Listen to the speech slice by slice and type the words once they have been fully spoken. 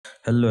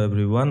Hello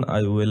everyone,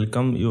 I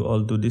welcome you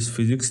all to this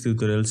physics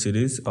tutorial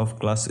series of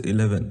class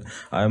 11.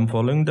 I am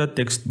following the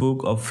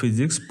textbook of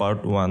physics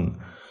part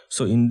 1.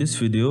 So in this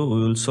video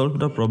we will solve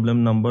the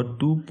problem number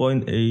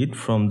 2.8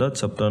 from the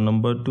chapter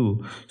number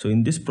 2. So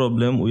in this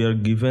problem we are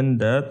given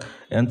that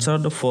answer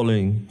the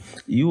following.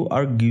 You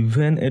are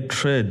given a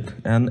thread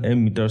and a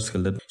meter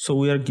scale. So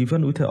we are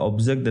given with an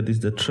object that is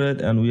the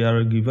thread and we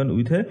are given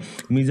with a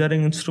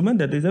measuring instrument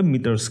that is a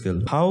meter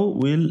scale. How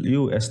will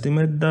you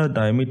estimate the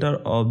diameter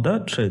of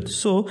the thread?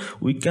 So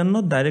we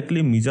cannot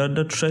directly measure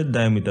the thread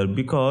diameter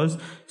because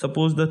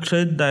suppose the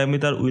thread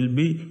diameter will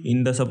be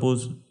in the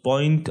suppose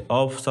point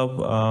of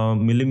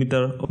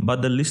millimeter,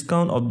 but the least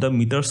count of the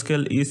meter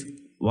scale is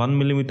 1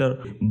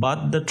 millimeter,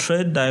 but the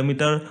thread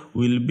diameter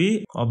will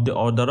be of the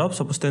order of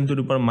suppose 10 to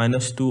the power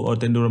minus 2 or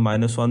 10 to the power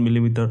minus 1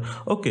 millimeter.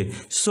 Okay,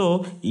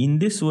 so in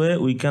this way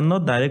we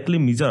cannot directly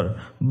measure,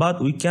 but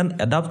we can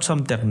adapt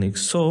some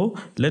techniques. So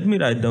let me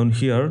write down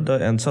here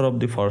the answer of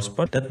the first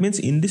part. That means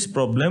in this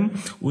problem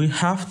we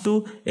have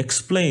to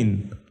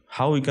explain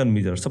how we can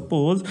measure.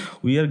 Suppose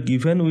we are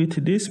given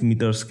with this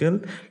meter scale,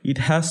 it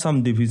has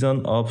some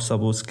division of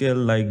suppose scale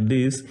like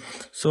this.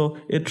 So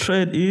a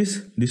thread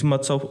is this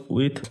much of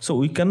width, so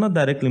we cannot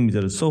directly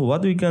measure. So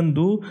what we can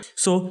do,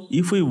 so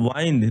if we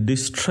wind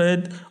this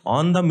thread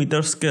on the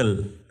meter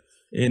scale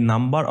a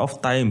number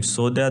of times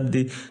so that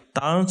the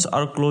turns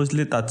are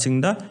closely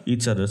touching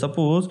each other.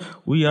 Suppose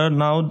we are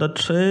now the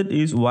thread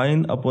is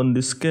wind upon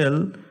the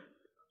scale,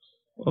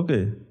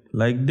 okay,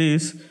 like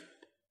this,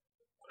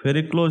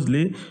 very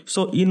closely.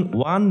 So in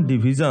one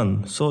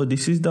division, so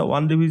this is the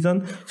one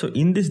division, so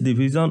in this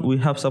division we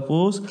have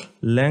suppose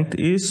length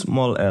is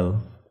small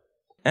l,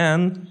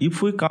 and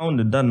if we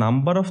count the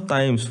number of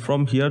times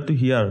from here to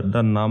here,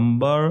 the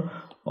number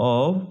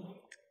of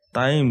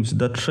times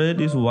the thread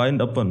is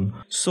wind upon,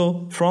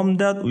 so from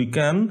that we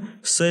can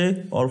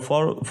say, or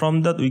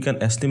from that we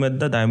can estimate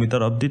the diameter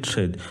of the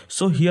thread.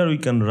 So here we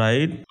can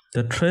write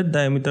the thread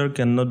diameter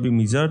cannot be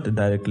measured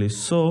directly,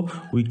 so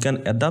we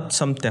can adapt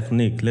some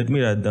technique. Let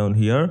me write down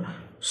here.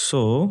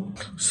 So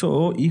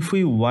if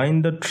we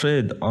wind the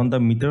thread on the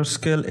meter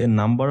scale a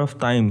number of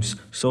times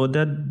so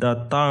that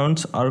the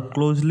turns are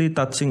closely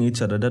touching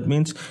each other, that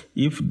means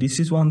if this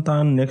is one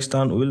turn, next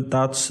turn will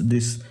touch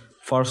this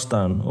first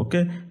turn,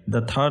 okay,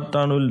 the third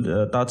turn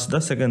will touch the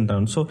second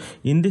turn. So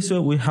in this way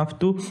we have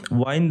to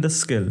wind the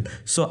scale.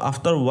 So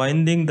after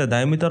winding, the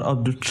diameter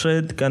of the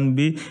thread can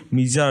be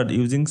measured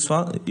using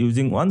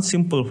one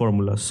simple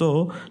formula.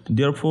 So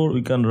therefore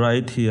we can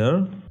write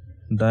here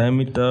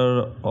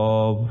diameter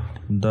of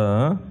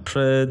the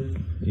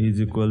thread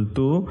is equal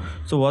to,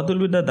 so what will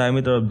be the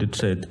diameter of the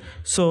thread?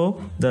 So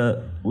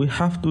we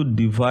have to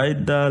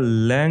divide the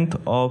length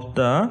of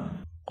the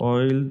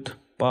coiled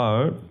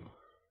part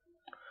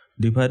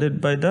divided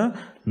by the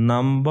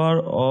number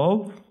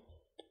of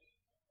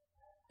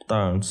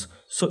turns.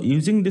 So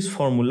using this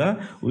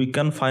formula we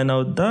can find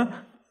out the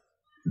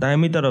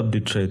diameter of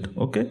the thread.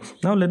 Okay,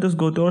 now let us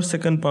go to our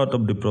second part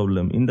of the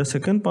problem. In the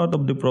second part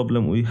of the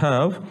problem we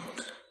have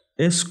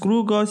a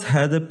screw gauge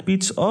has a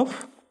pitch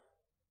of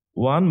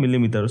 1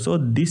 millimeter. So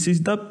this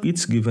is the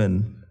pitch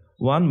given,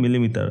 1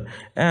 millimeter,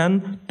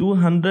 and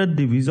 200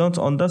 divisions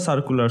on the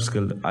circular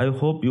scale. I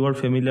hope you are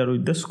familiar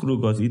with the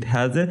screw gauge. It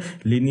has a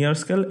linear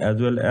scale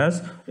as well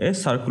as a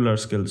circular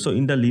scale. So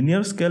in the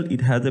linear scale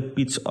it has a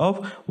pitch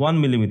of 1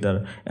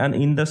 millimeter, and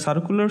in the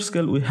circular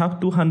scale we have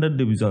 200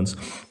 divisions.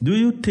 Do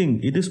you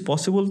think it is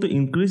possible to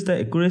increase the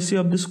accuracy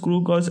of the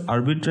screw gauge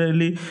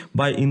arbitrarily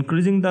by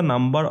increasing the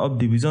number of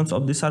divisions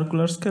of the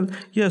circular scale?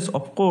 Yes,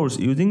 of course,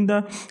 increasing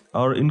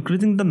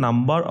the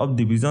number of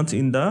divisions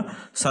in the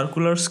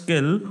circular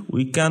scale,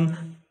 we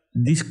can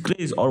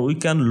decrease or we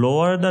can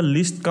lower the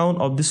least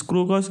count of the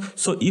screw gauge.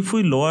 So if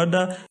we lower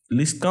the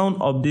least count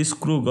of the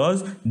screw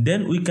gauge,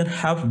 then we can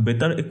have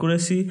better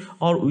accuracy,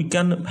 or we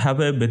can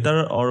have a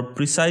better or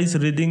precise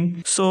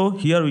reading. So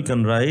here we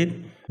can write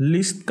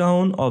least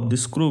count of the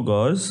screw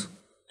gauge,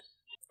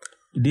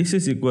 this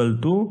is equal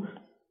to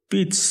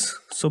pitch.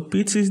 So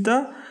pitch is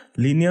the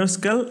linear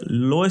scale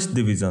lowest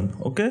division,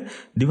 okay,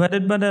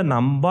 divided by the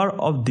number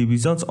of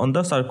divisions on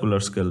the circular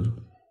scale,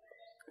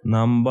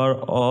 number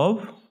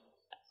of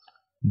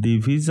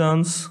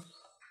divisions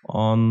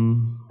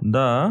on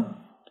the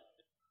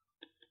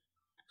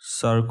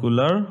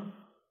circular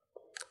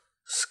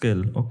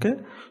scale. Okay,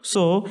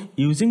 so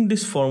using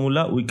this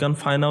formula we can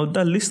find out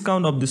the least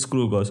count of the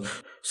screw gauge.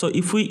 So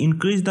if we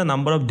increase the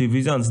number of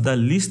divisions, the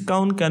least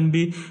count can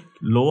be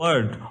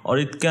lowered, or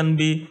it can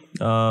be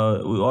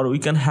or we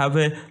can have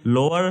a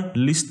lower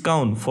least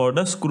count for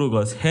the screw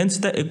gauge, hence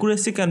the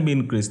accuracy can be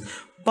increased.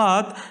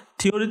 But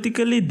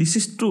theoretically this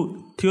is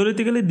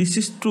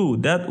true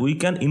that we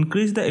can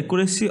increase the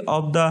accuracy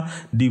of the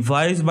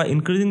device by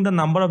increasing the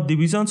number of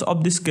divisions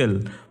of the scale,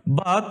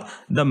 but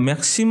the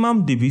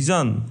maximum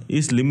division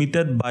is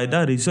limited by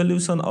the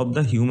resolution of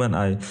the human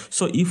eye.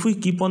 So if we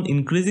keep on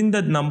increasing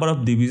the number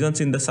of divisions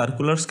in the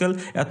circular scale,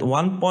 at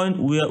one point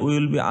we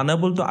will be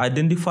unable to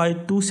identify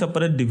two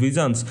separate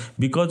divisions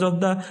because of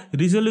the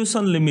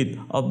resolution limit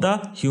of the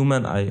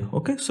human eye.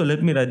 Okay, so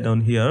let me write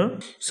down here.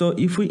 So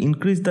if we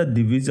increase the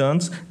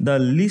divisions, the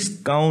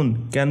least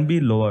count can be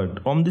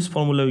lowered. From this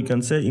formula we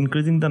can say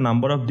increasing the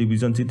number of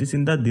divisions, it is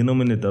in the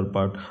denominator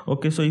part.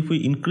 Okay, so if we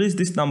increase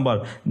this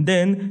number,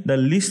 then the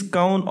least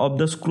count of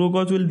the screw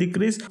gauge will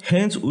decrease,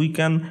 hence we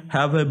can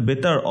have a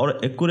better or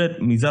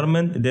accurate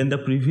measurement than the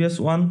previous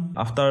one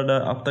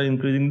after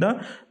increasing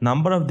the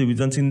number of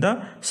divisions in the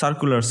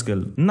circular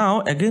scale.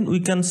 Now again we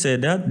can say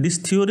that this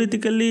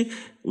theoretically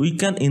we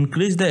can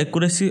increase the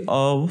accuracy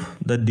of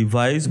the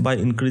device by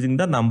increasing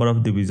the number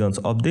of divisions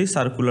of the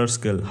circular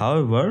scale.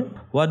 However,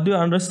 what do you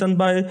understand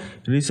by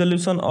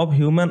resolution of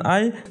human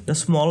eye? The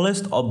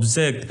smallest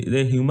object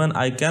the human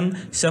eye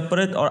can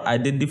separate or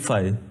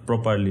identify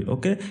properly.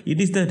 Okay, it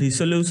is the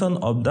resolution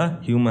of the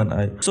human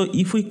eye. So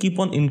if we keep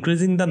on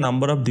increasing the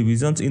number of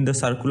divisions in the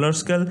circular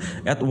scale,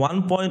 at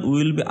one point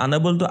we will be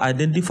unable to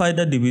identify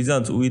the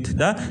divisions with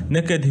the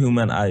naked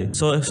human eye.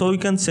 So we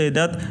can say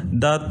that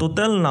the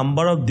total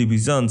number of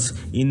divisions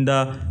in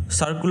the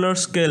circular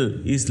scale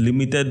is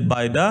limited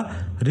by the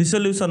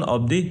resolution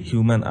of the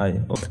human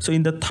eye. So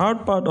in the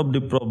third part of the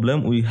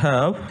problem, we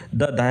have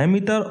the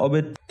diameter of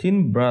a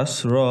thin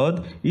brass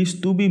rod is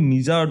to be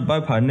measured by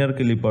vernier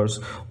calipers.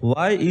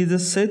 Why is a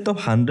set of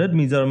 100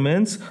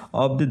 measurements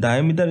of the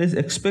diameter is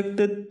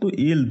expected to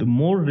yield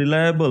more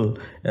reliable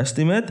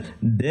estimate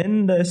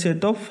than the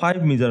set of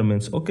 5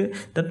 measurements? Okay,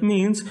 that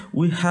means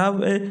we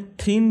have a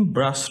thin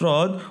brass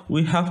rod,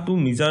 we have to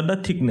measure the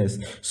thickness.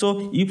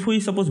 So if we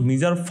suppose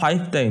measure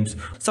 5 times,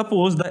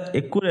 suppose the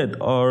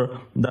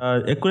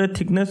accurate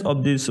thickness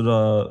of this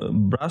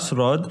brass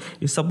rod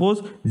is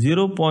suppose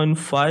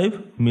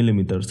 0.5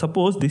 millimeter.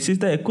 Suppose this is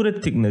the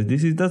accurate thickness,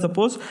 this is the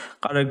suppose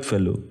correct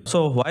value.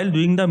 So while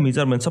doing the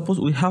measurement, suppose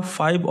we have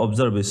 5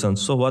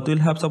 observations. So what will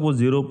have, suppose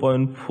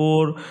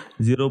 0.4,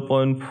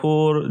 0.4,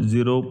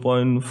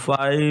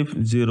 0.5,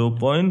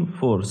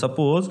 0.4.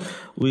 Suppose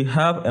we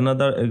have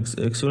another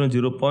experiment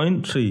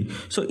 0.3.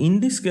 So in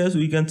this case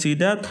we can see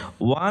that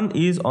 1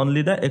 is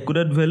only the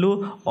accurate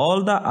value,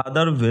 all the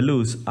other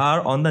values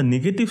are on the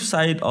negative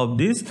side of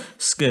this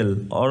scale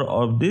or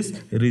of this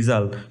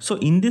result. So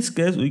in this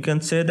case we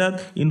can say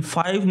that in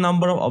 5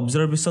 number of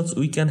observations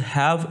we can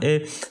have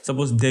a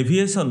suppose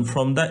deviation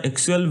from the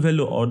actual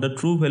value or the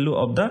true value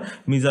of the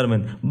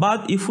measurement.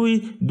 But if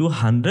we do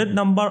 100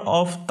 number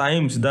of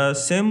times the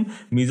same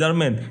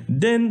measurement,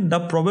 then the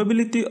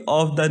probability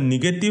of the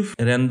negative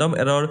random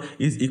error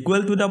is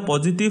equal to the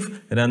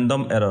positive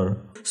random error.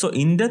 So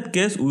in that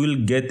case we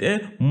will get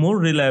a more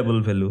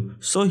reliable value.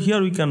 So here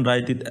we can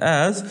write it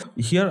as,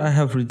 here I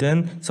have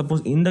written,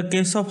 suppose in the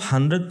case of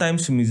 100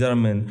 times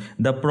measurement,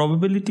 the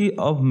probability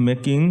of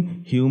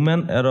making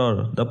human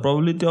error, the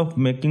probability of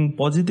making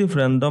positive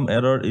random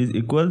error is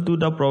equal to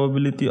the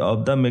probability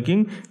of the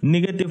making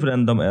negative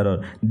random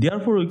error.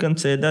 Therefore we can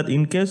say that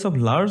in case of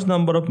large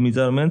number of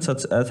measurements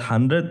such as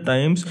 100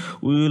 times,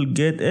 we will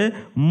get a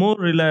more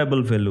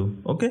reliable value.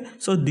 Okay,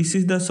 so this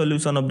is the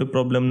solution of the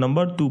problem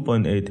number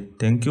 2.8.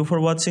 Thank you for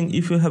watching.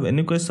 If you have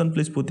any question,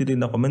 please put it in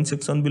the comment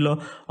section below.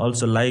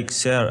 Also like,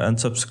 share and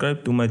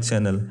subscribe to my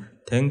channel.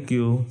 Thank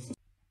you.